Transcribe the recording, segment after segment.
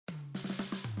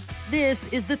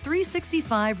This is the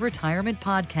 365 Retirement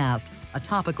Podcast, a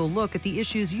topical look at the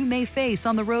issues you may face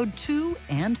on the road to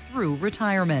and through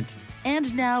retirement.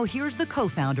 And now here's the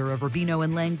co-founder of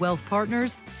Rubino & Lang Wealth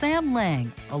Partners, Sam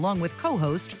Lang, along with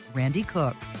co-host Randy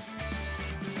Cook.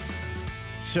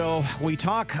 So we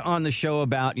talk on the show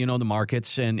about, the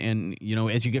markets and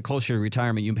as you get closer to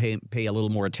retirement, you pay a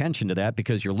little more attention to that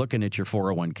because you're looking at your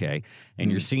 401k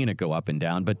and you're seeing it go up and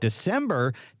down. But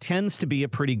December tends to be a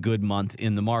pretty good month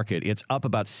in the market. It's up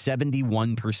about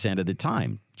 71% of the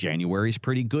time. January's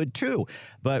pretty good too.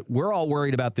 But we're all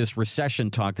worried about this recession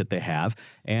talk that they have.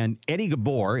 And Eddie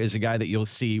Gabor is a guy that you'll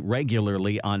see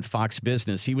regularly on Fox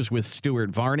Business. He was with Stuart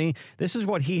Varney. This is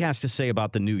what he has to say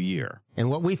about the new year. And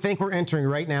what we think we're entering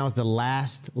right now is the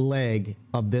last leg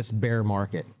of this bear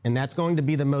market. And that's going to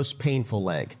be the most painful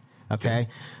leg. Okay.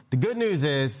 The good news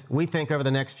is we think over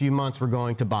the next few months we're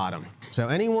going to bottom. So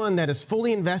anyone that is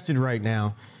fully invested right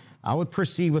now, I would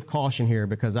proceed with caution here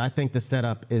because I think the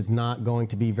setup is not going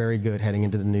to be very good heading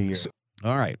into the new year.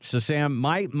 All right. So, Sam,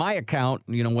 my account,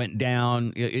 went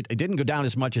down. It didn't go down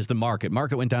as much as the market.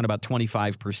 Market went down about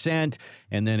 25%,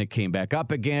 and then it came back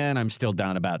up again. I'm still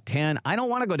down about 10. I don't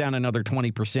want to go down another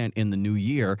 20% in the new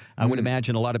year. I would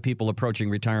imagine a lot of people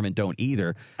approaching retirement don't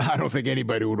either. I don't think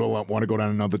anybody would want to go down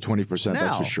another 20%.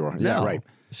 That's for sure. No. Yeah, right.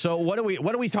 So what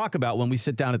do we talk about when we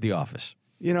sit down at the office?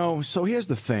 So here's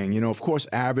the thing. Of course,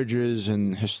 averages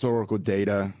and historical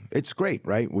data, it's great,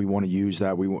 right? We want to use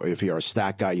that. If you're a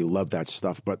stat guy, you love that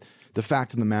stuff. But the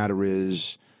fact of the matter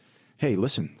is, hey,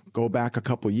 listen, go back a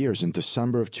couple of years. In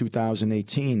December of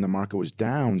 2018, the market was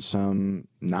down some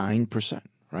 9%,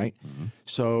 right? Mm-hmm.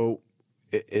 So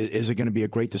is it going to be a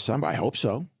great December? I hope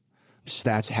so.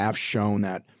 Stats have shown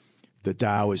that the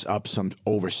Dow is up some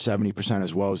over 70%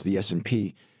 as well as the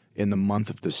S&P in the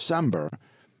month of December.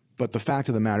 But the fact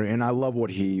of the matter, and I love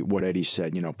what Eddie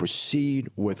said, proceed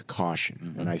with caution.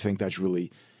 Mm-hmm. And I think that's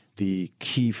really the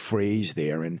key phrase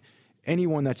there. And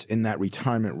anyone that's in that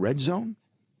retirement red zone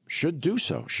should do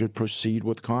so, should proceed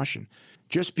with caution.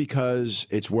 Just because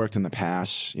it's worked in the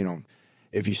past,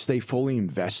 if you stay fully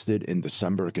invested in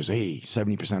December because, hey,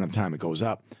 70% of the time it goes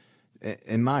up,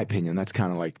 in my opinion, that's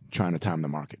kind of like trying to time the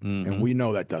market. Mm-hmm. And we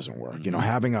know that doesn't work.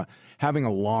 Mm-hmm. Having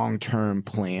a long-term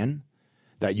plan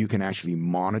that you can actually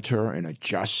monitor and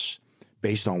adjust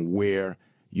based on where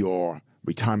your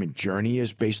retirement journey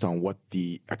is, based on what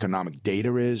the economic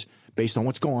data is, based on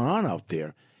what's going on out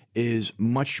there, is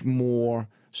much more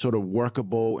sort of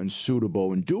workable and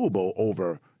suitable and doable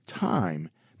over time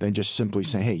than just simply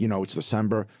saying, hey, it's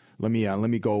December. Let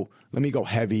me go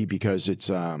heavy because it's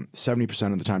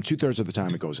 70% of the time, 2/3 of the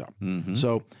time it goes up. Mm-hmm.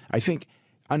 So I think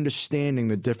understanding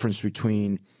the difference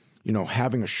between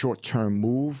having a short-term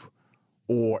move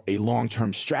or a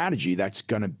long-term strategy that's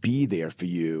going to be there for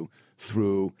you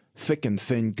through thick and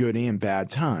thin, good and bad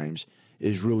times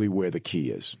is really where the key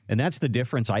is. And that's the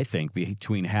difference, I think,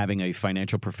 between having a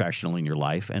financial professional in your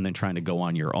life and then trying to go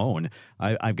on your own.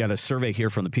 I've got a survey here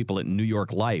from the people at New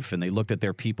York Life, and they looked at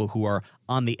their people who are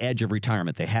on the edge of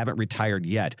retirement. They haven't retired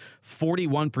yet.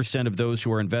 41% of those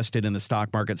who are invested in the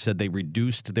stock market said they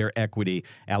reduced their equity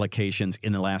allocations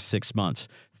in the last 6 months.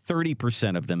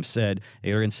 30% of them said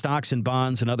they're in stocks and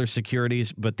bonds and other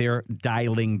securities, but they're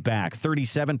dialing back.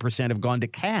 37% have gone to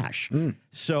cash.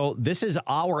 So this is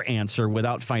our answer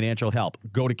without financial help.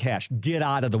 Go to cash. Get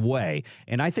out of the way.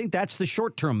 And I think that's the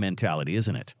short-term mentality,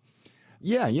 isn't it?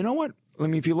 Yeah, you know what? I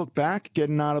mean, if you look back,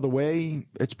 getting out of the way,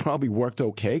 it's probably worked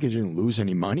okay because you didn't lose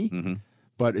any money. Mm-hmm.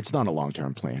 But it's not a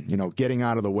long-term plan. Getting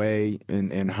out of the way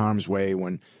in harm's way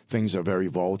when things are very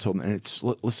volatile. And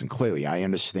listen, clearly, I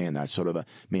understand that sort of the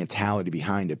mentality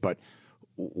behind it. But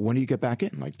when do you get back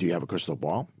in? Like, do you have a crystal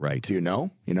ball? Right. Do you know?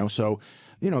 So,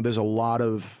 there's a lot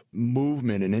of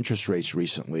movement in interest rates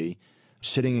recently.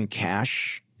 Sitting in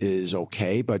cash is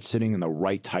okay, but sitting in the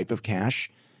right type of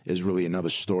cash is really another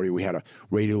story. We had a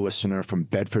radio listener from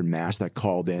Bedford, Mass. that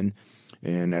called in.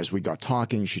 And as we got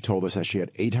talking, she told us that she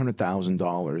had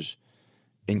 $800,000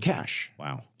 in cash.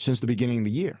 Wow. Since the beginning of the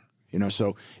year.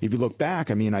 So if you look back,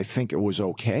 I think it was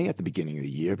okay at the beginning of the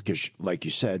year because, like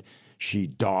you said, she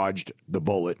dodged the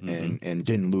bullet and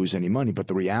didn't lose any money. But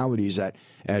the reality is that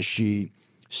as she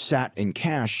sat in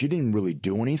cash, she didn't really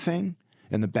do anything.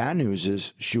 And the bad news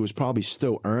is she was probably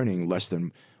still earning less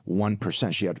than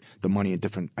 1%. She had the money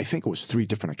in I think it was 3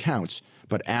 different accounts,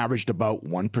 but averaged about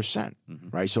 1%,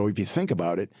 right? So if you think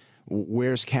about it,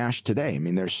 where's cash today?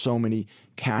 There's so many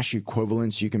cash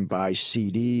equivalents. You can buy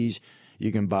CDs,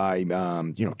 you can buy,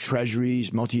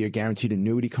 treasuries, multi-year guaranteed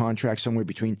annuity contracts, somewhere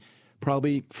between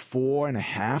probably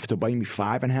 4.5% to maybe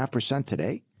 5.5%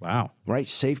 today. Wow. Right?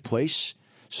 Safe place.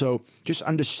 So just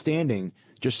understanding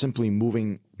just simply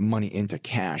moving money into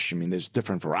cash. I mean, there's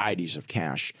different varieties of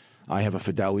cash. I have a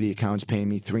Fidelity account that's paying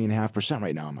me 3.5%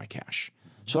 right now on my cash.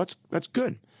 So that's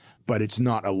good. But it's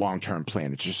not a long-term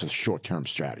plan. It's just a short-term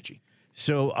strategy.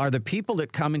 So are the people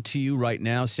that come into you right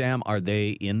now, Sam, are they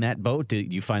in that boat? Do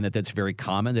you find that that's very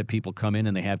common, that people come in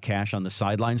and they have cash on the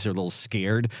sidelines? They're a little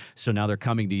scared. So now they're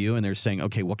coming to you and they're saying,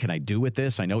 okay, what can I do with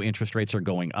this? I know interest rates are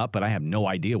going up, but I have no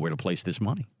idea where to place this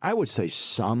money. I would say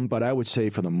some, but I would say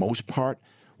for the most part,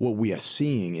 what we are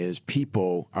seeing is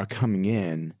people are coming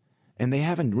in and they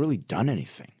haven't really done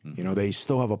anything. Mm-hmm. You know, they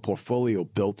still have a portfolio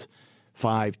built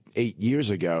 5-8 years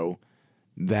ago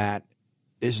that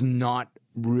is not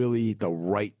really the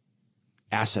right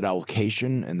asset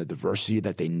allocation and the diversity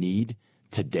that they need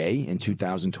today in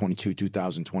 2022,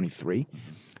 2023.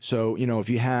 So, you know, if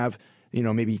you have, you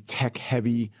know, maybe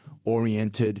tech-heavy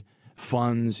oriented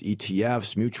funds,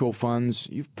 ETFs, mutual funds,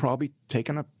 you've probably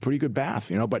taken a pretty good bath,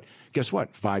 you know. But guess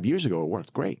what? 5 years ago, it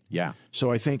worked great. Yeah.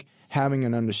 So I think having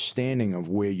an understanding of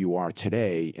where you are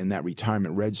today in that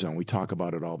retirement red zone, we talk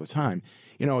about it all the time.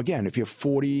 You know, again, if you're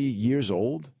 40 years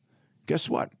old, guess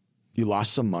what? You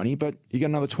lost some money, but you got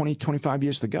another 20, 25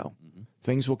 years to go. Mm-hmm.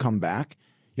 Things will come back.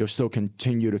 You'll still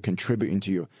continue to contribute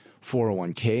into your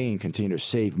 401k and continue to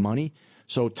save money.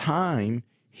 So time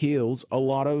heals a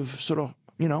lot of sort of,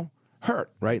 you know,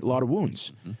 hurt, right? A lot of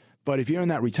wounds. Mm-hmm. But if you're in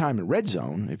that retirement red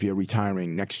zone, if you're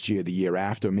retiring next year, the year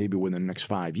after, maybe within the next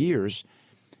 5 years,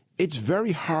 it's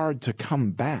very hard to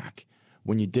come back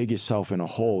when you dig yourself in a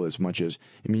hole as much as,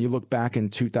 I mean, you look back in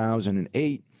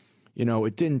 2008, you know,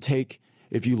 it didn't take,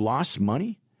 if you lost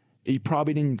money, you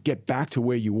probably didn't get back to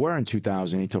where you were in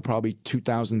 2008 until probably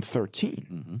 2013,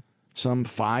 mm-hmm. some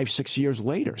 5-6 years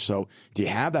later. So do you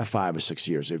have that 5 or 6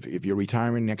 years? If you're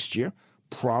retiring next year,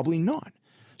 probably not.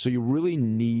 So you really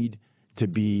need to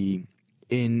be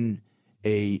in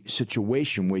a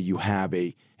situation where you have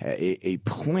a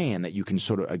plan that you can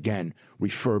sort of, again,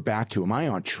 refer back to. Am I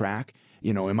on track?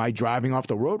 You know, am I driving off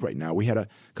the road right now? We had a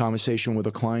conversation with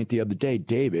a client the other day,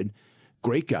 David.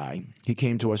 Great guy. He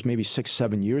came to us maybe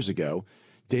 6-7 years ago.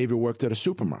 David worked at a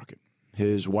supermarket.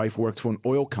 His wife worked for an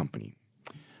oil company.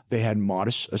 They had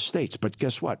modest estates, but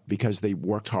guess what? Because they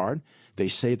worked hard, they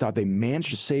thought they managed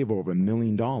to save over $1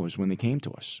 million when they came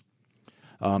to us.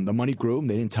 The money grew.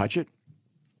 They didn't touch it.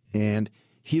 And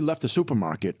he left the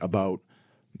supermarket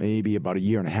maybe about a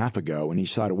year and a half ago, and he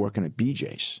started working at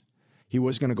BJ's. He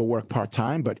was going to go work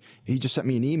part-time, but he just sent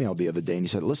me an email the other day, and he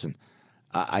said, listen,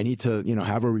 I need to, you know,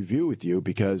 have a review with you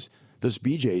because this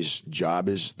BJ's job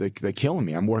they're killing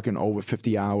me. I'm working over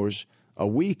 50 hours a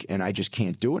week and I just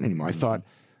can't do it anymore. I thought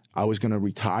I was going to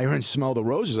retire and smell the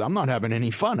roses. I'm not having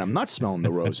any fun. I'm not smelling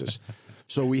the roses.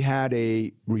 So we had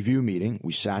a review meeting.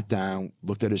 We sat down,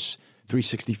 looked at his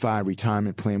 365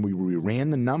 retirement plan. We ran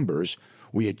the numbers.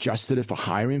 We adjusted it for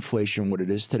higher inflation, what it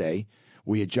is today.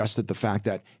 We adjusted the fact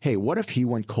that, hey, what if he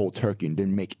went cold turkey and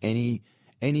didn't make any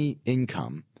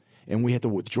income? And we had to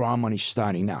withdraw money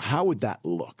starting now. How would that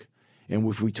look? And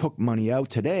if we took money out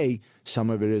today, some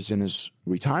of it is in his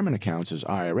retirement accounts, his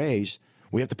IRAs,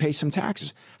 we have to pay some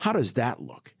taxes. How does that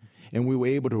look? And we were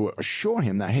able to assure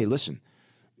him that, hey, listen,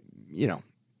 you know,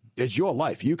 it's your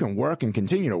life. You can work and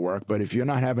continue to work, but if you're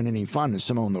not having any fun and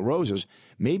smelling the roses,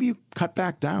 maybe you cut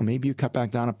back down. Maybe you cut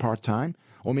back down to part-time,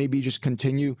 or maybe you just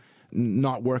continue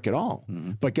not work at all.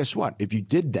 Mm-hmm. But guess what? If you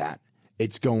did that,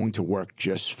 it's going to work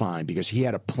just fine because he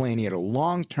had a plan. He had a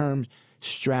long-term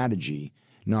strategy,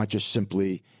 not just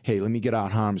simply, hey, let me get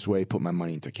out harm's way, put my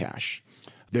money into cash.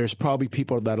 There's probably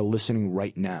people that are listening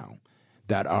right now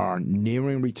that are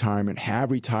nearing retirement, have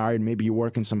retired. Maybe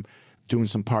you're doing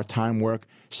some part-time work,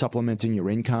 supplementing your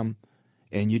income,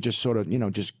 and you're just sort of, you know,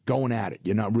 just going at it.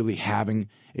 You're not really having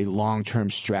a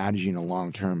long-term strategy and a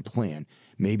long-term plan.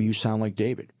 Maybe you sound like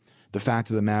David. The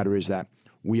fact of the matter is that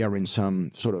we are in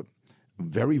some sort of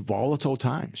very volatile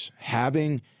times.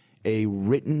 Having a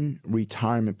written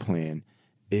retirement plan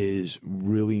is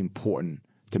really important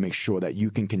to make sure that you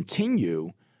can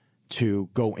continue to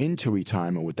go into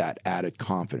retirement with that added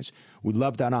confidence. We'd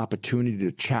love that opportunity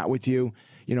to chat with you.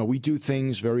 You know, we do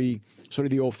things very sort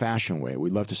of the old-fashioned way. We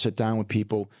love to sit down with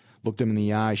people, look them in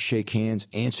the eye, shake hands,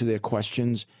 answer their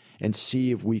questions, and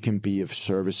see if we can be of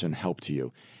service and help to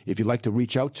you. If you'd like to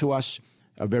reach out to us,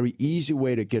 a very easy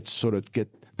way to get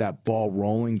that ball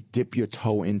rolling, dip your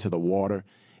toe into the water,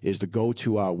 is to go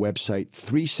to our website,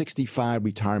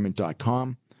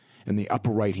 365retirement.com. In the upper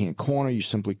right-hand corner, you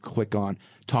simply click on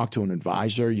Talk to an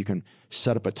Advisor. You can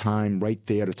set up a time right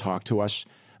there to talk to us.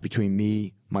 Between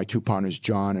me, my two partners,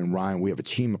 John and Ryan, we have a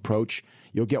team approach.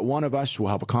 You'll get one of us.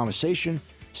 We'll have a conversation,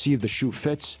 see if the shoe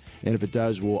fits, and if it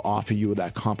does, we'll offer you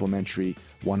that complimentary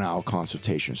 1-hour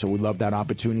consultation. So we love that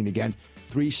opportunity. Again,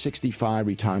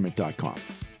 365retirement.com.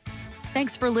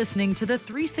 Thanks for listening to the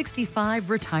 365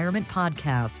 Retirement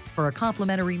Podcast. For a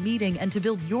complimentary meeting and to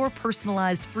build your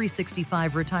personalized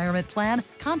 365 retirement plan,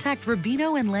 contact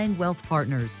Rubino and Lang Wealth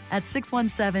Partners at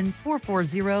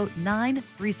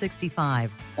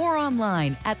 617-440-9365 or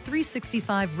online at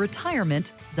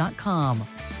 365retirement.com.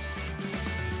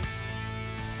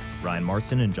 Ryan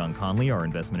Marston and John Conley are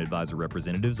investment advisor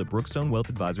representatives of Brookstone Wealth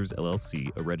Advisors, LLC,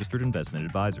 a registered investment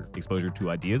advisor. Exposure to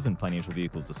ideas and financial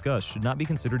vehicles discussed should not be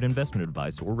considered investment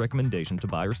advice or recommendation to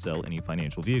buy or sell any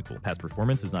financial vehicle. Past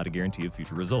performance is not a guarantee of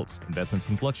future results. Investments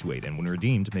can fluctuate and when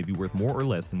redeemed may be worth more or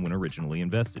less than when originally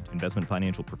invested. Investment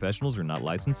financial professionals are not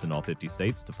licensed in all 50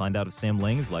 states. To find out if Sam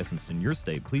Lang is licensed in your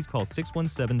state, please call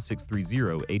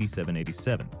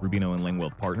 617-630-8787. Rubino and Lang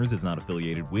Wealth Partners is not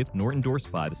affiliated with nor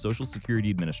endorsed by the Social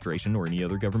Security Administration or any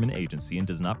other government agency and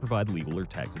does not provide legal or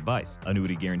tax advice.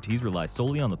 Annuity guarantees rely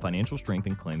solely on the financial strength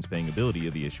and claims-paying ability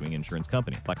of the issuing insurance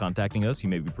company. By contacting us, you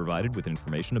may be provided with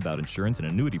information about insurance and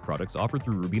annuity products offered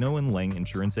through Rubino and Lang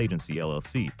Insurance Agency,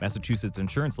 LLC, Massachusetts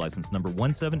Insurance License number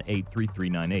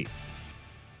 1783398.